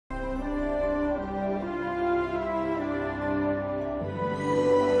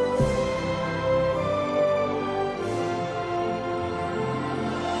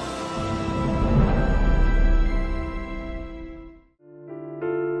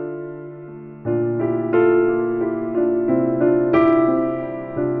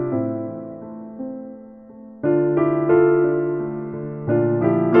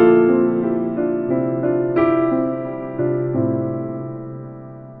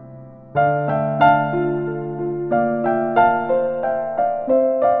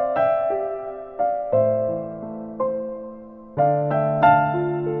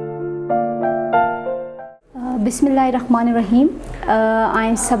I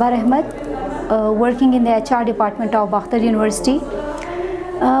am Sabar Ahmed, working in the HR department of Bakhtar University.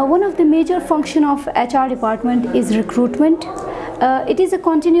 One of the major functions of HR department is recruitment. It is a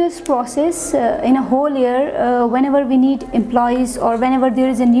continuous process in a whole year. Whenever we need employees or whenever there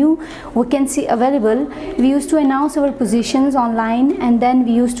is a new vacancy available, we used to announce our positions online, and then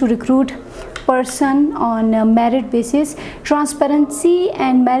we used to recruit person on a merit basis. Transparency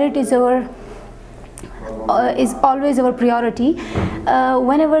and merit is always our priority.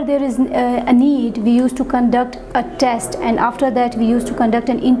 Whenever there is a need, we used to conduct a test, and after that we used to conduct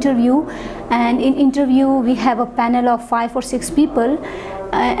an interview, and in interview we have a panel of 5 or 6 people,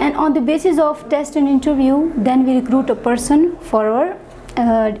 and on the basis of test and interview, then we recruit a person for our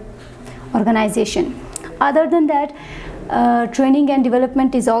organization. Other than that, training and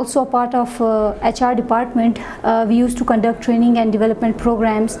development is also a part of HR department. We used to conduct training and development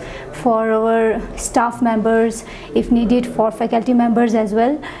programs for our staff members, if needed for faculty members as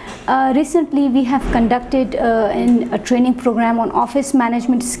well. Recently we have conducted a training program on office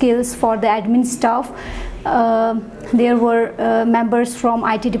management skills for the admin staff. There were members from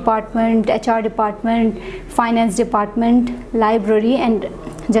IT department, HR department, finance department, library, and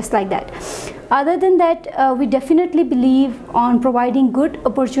just like that. Other than that, we definitely believe on providing good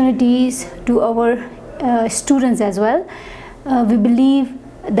opportunities to our students as well. We believe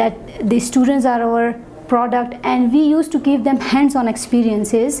that the students are our product, and we used to give them hands-on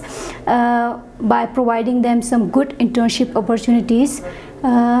experiences by providing them some good internship opportunities.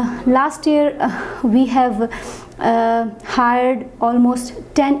 Last year we have hired almost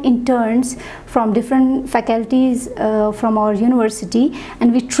 10 interns from different faculties from our university,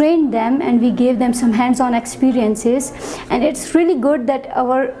 and we trained them and we gave them some hands-on experiences, and it's really good that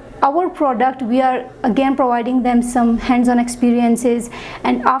our product, we are again providing them some hands-on experiences,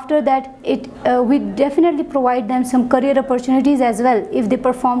 and after that we definitely provide them some career opportunities as well if they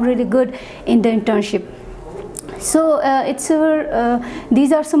perform really good in the internship. So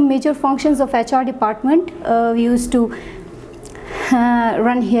these are some major functions of HR department we used to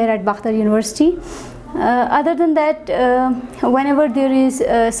run here at Bakhtar University. Other than that, whenever there is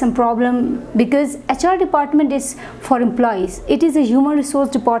some problem, because HR department is for employees, it is a human resource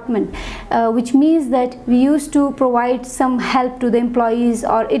department, which means that we used to provide some help to the employees,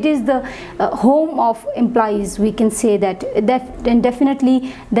 or it is the home of employees, we can say that. Then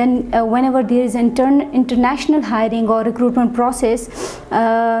definitely, then whenever there is international hiring or recruitment process,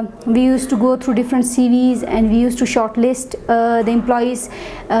 we used to go through different CVs, and we used to shortlist the employees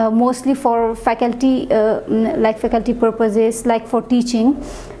mostly for faculty, like faculty purposes, like for teaching.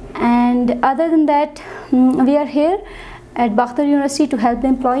 And other than that, we are here at Bakhtar University to help the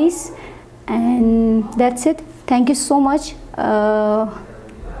employees, and that's it. Thank you so much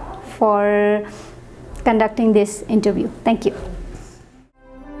for conducting this interview. Thank you.